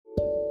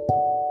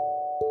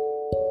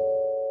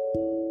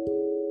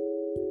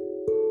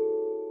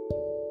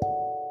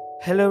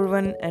Hello,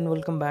 everyone, and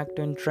welcome back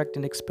to Interact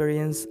and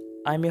Experience.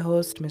 I'm your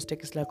host, Mr.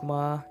 Kisla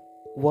Kumar.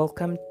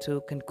 Welcome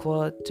to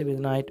Conquer to the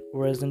Night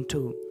Version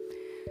 2.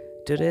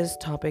 Today's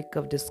topic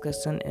of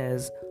discussion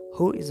is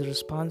who is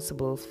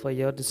responsible for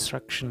your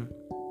destruction.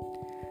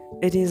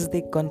 It is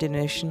the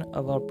continuation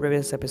of our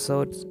previous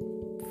episodes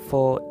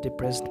for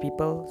depressed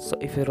people. So,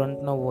 if you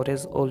don't know what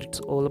is all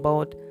it's all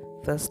about,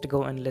 first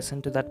go and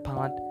listen to that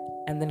part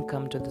and then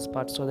come to this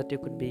part so that you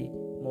could be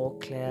more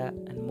clear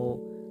and more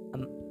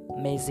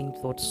amazing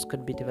thoughts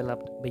could be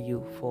developed by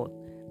you for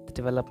the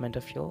development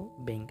of your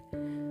being.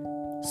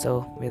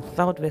 So,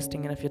 without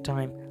wasting enough your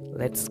time,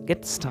 let's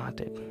get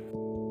started.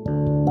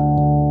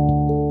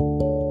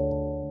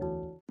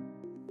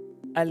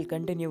 I'll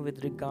continue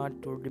with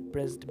regard to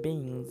depressed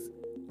beings.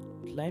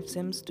 Life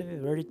seems to be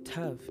very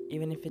tough,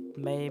 even if it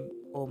may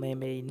or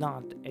may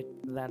not at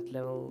that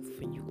level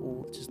for you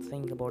all. Just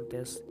think about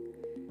this.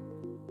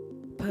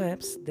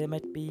 Perhaps there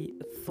might be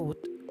a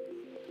thought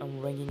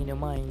ringing in your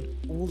mind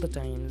all the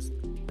times,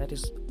 that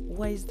is,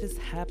 why is this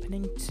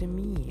happening to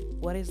me?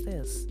 What is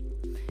this?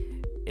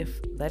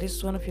 If that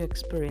is one of your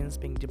experience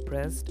being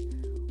depressed,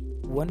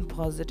 one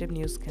positive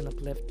news can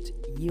uplift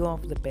you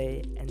off the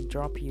bay and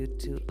drop you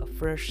to a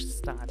fresh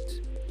start.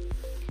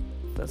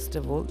 First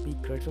of all, be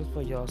grateful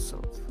for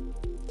yourself,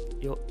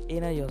 your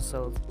inner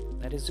yourself,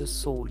 that is your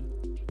soul.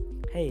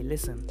 Hey,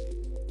 listen,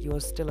 you are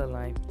still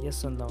alive,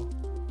 yes or no?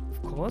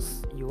 Of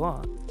course, you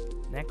are.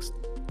 Next,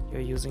 you're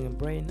using your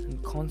brain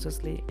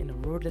unconsciously in a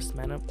wordless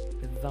manner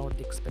without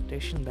the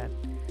expectation that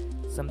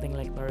something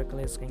like miracle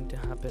is going to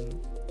happen,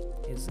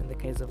 is in the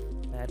case of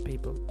bad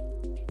people.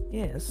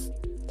 Yes,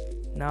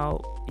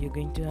 now you're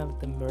going to have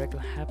the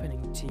miracle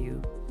happening to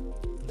you.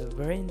 The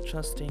very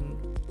interesting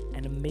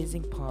and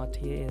amazing part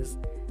here is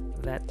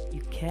that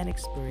you can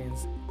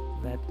experience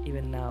that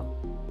even now.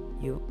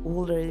 You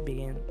already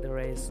begin the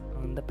race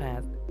on the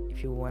path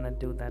if you want to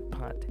do that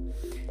part.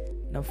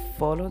 Now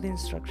follow the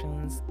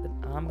instructions that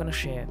I'm gonna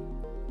share.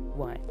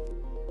 Why?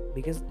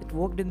 Because it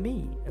worked with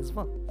me as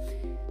well.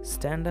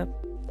 Stand up,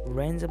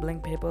 arrange a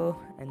blank paper,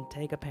 and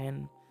take a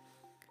pen.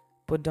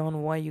 Put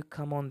down why you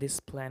come on this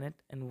planet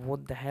and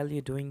what the hell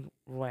you're doing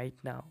right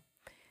now.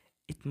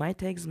 It might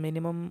take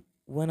minimum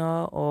 1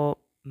 hour or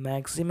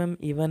maximum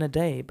even a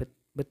day, but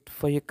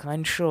for your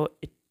kind sure,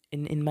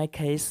 in my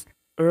case,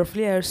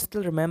 roughly I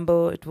still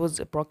remember it was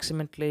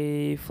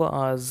approximately 4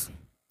 hours.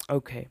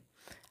 Okay,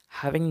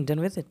 having done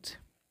with it,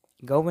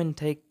 go and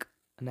take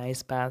a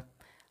nice bath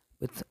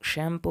with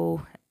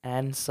shampoo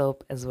and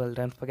soap as well.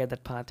 Don't forget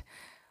that part.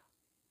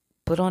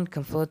 Put on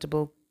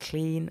comfortable,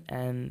 clean,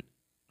 and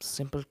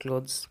simple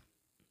clothes.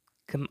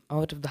 Come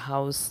out of the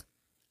house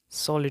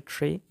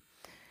solitary.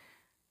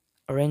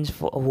 Arrange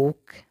for a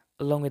walk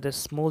along with a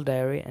small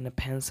diary and a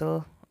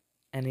pencil,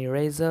 an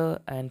eraser,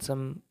 and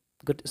some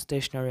good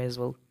stationery as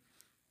well,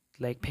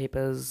 like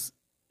papers,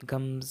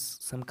 gums,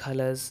 some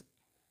colors.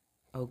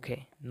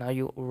 Okay, now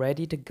you're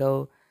ready to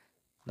go.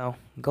 Now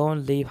go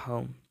and leave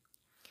home.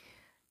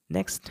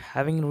 Next,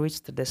 having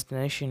reached the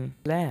destination,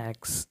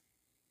 relax.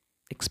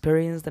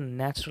 Experience the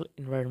natural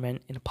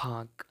environment in a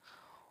park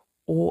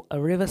or a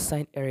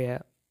riverside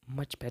area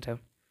much better.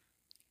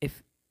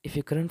 If if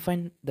you couldn't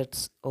find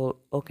that's all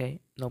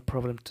okay, no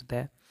problem to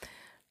there.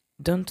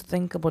 Don't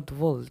think about the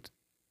world,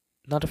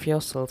 not of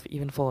yourself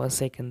even for a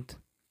second.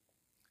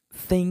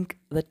 Think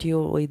that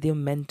you're with your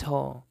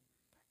mentor,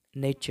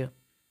 nature,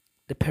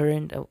 the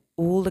parent of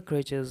all the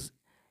creatures.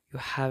 You're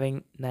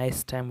having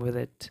nice time with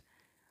it.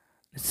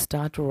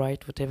 Start to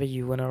write whatever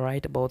you want to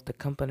write about the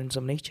components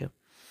of nature.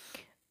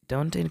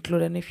 Don't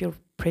include any of your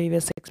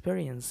previous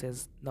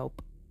experiences.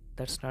 Nope,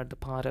 that's not the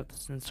part of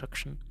this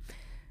instruction.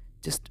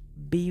 Just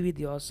be with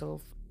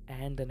yourself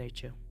and the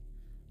nature.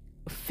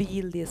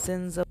 Feel the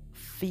sense of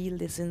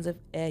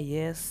air,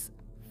 yes.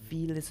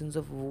 Feel the sense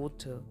of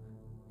water.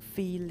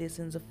 Feel the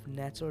sense of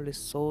natural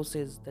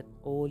resources that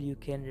all you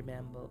can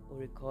remember or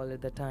recall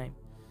at the time.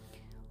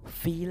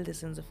 Feel the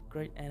sense of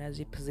great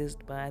energy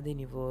possessed by the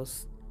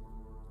universe.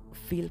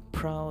 Feel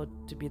proud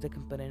to be the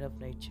component of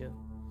nature.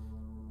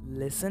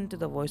 Listen to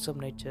the voice of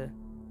nature.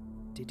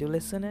 Did you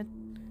listen it?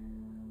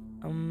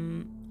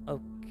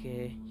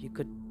 Okay, you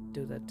could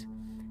do that.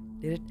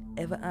 Did it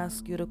ever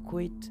ask you to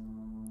quit?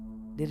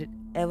 Did it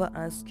ever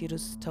ask you to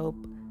stop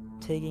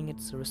taking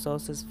its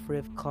resources free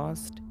of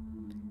cost?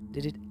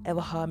 Did it ever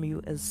harm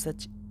you as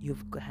such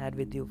you've had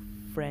with your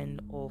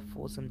friend or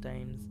for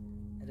sometimes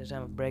at the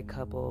time of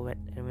breakup or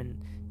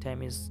when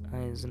time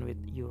isn't with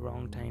you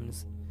wrong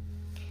times?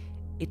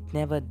 It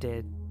never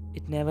did.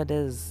 It never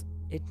does.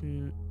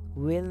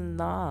 Will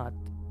not.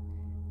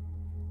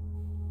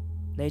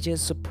 Nature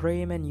is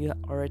supreme and you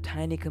are a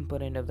tiny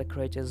component of the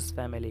creature's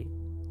family.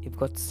 You've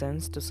got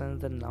sense to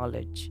sense the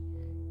knowledge.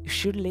 You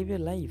should live your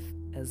life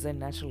as a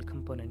natural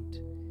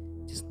component.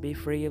 Just be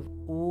free of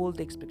all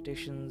the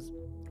expectations,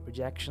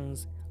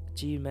 rejections,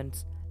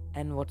 achievements,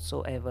 and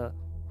whatsoever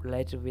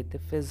related with the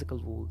physical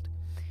world.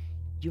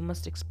 You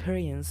must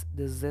experience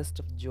the zest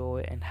of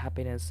joy and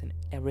happiness in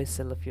every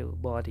cell of your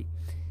body.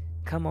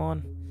 Come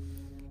on,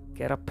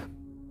 get up,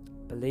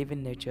 believe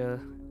in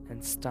nature,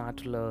 and start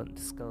to learn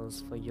the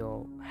skills for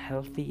your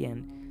healthy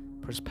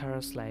and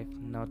prosperous life,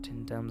 not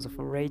in terms of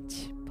a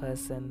rich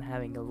person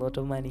having a lot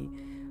of money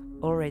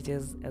or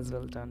riches as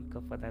well. Don't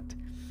go for that.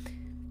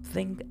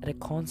 Think at a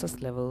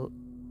conscious level,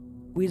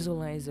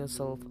 visualize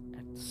yourself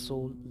at the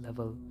soul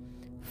level,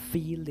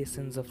 feel the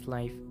essence of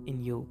life in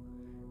you,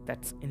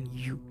 that's in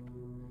you.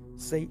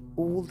 Say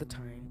all the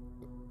time,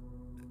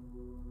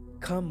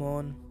 come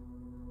on,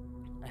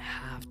 I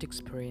have to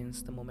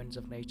experience the moments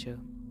of nature.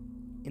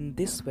 In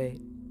this way,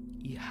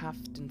 you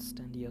have to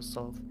understand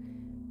yourself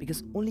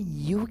because only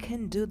you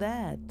can do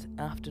that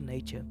after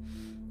nature.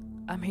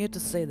 I'm here to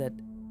say that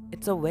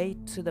it's a way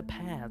to the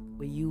path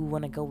where you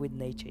want to go with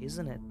nature,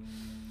 isn't it?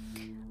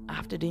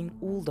 After doing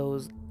all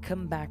those,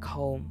 come back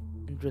home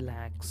and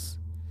relax.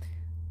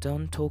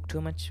 Don't talk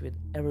too much with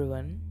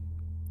everyone,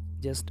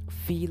 just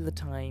feel the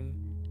time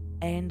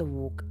and the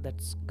walk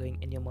that's going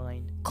in your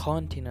mind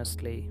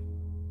continuously.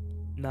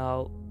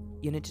 Now,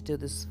 you need to do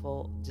this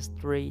for just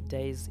 3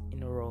 days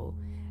in a row.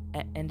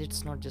 And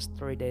it's not just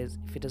 3 days.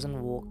 If it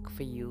doesn't work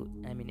for you,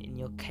 I mean, in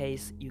your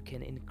case, you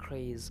can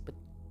increase, but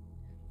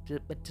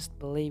just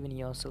believe in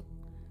yourself,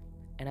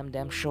 and I'm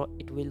damn sure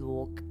it will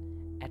work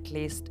at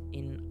least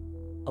in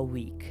a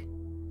week.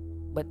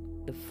 But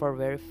the for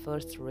very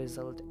first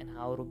result and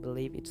how to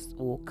believe it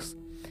works,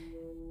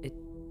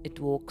 it it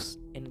works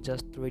in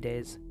just 3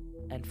 days,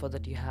 and for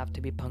that you have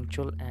to be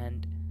punctual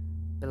and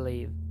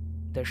believe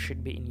there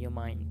should be in your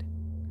mind,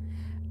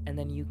 and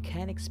then you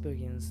can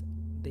experience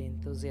the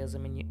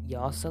enthusiasm in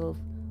yourself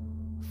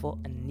for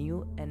a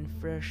new and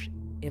fresh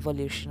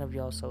evolution of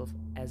yourself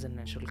as a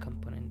natural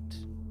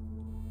component.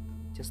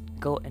 Just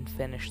go and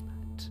finish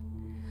that.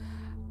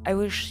 I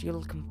wish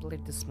you'll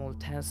complete this small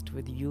test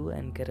with you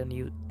and get a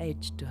new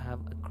edge to have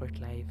a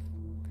great life.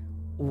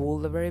 All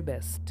the very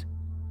best.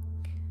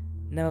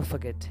 Never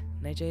forget,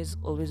 nature is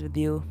always with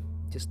you.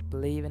 Just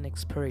believe and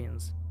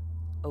experience.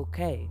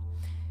 Okay,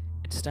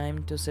 it's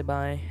time to say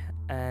bye,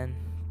 and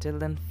till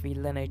then,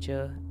 feel the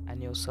nature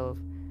and yourself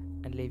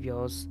and live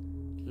yours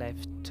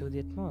life to the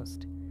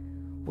utmost.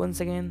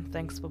 Once again,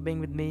 thanks for being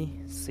with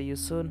me. See you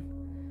soon.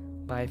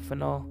 Bye for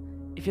now.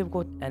 If you've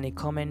got any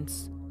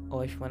comments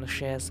or if you want to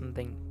share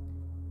something,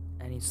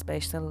 any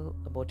special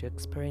about your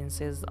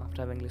experiences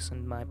after having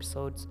listened to my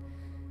episodes,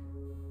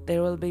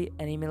 there will be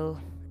an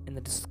email in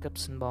the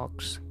description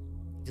box.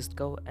 Just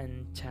go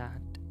and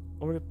chat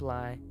or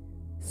reply,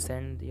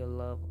 send your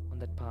love on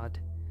that part.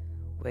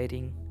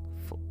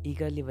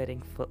 Eagerly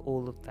waiting for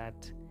all of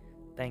that.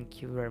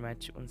 Thank you very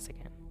much once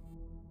again.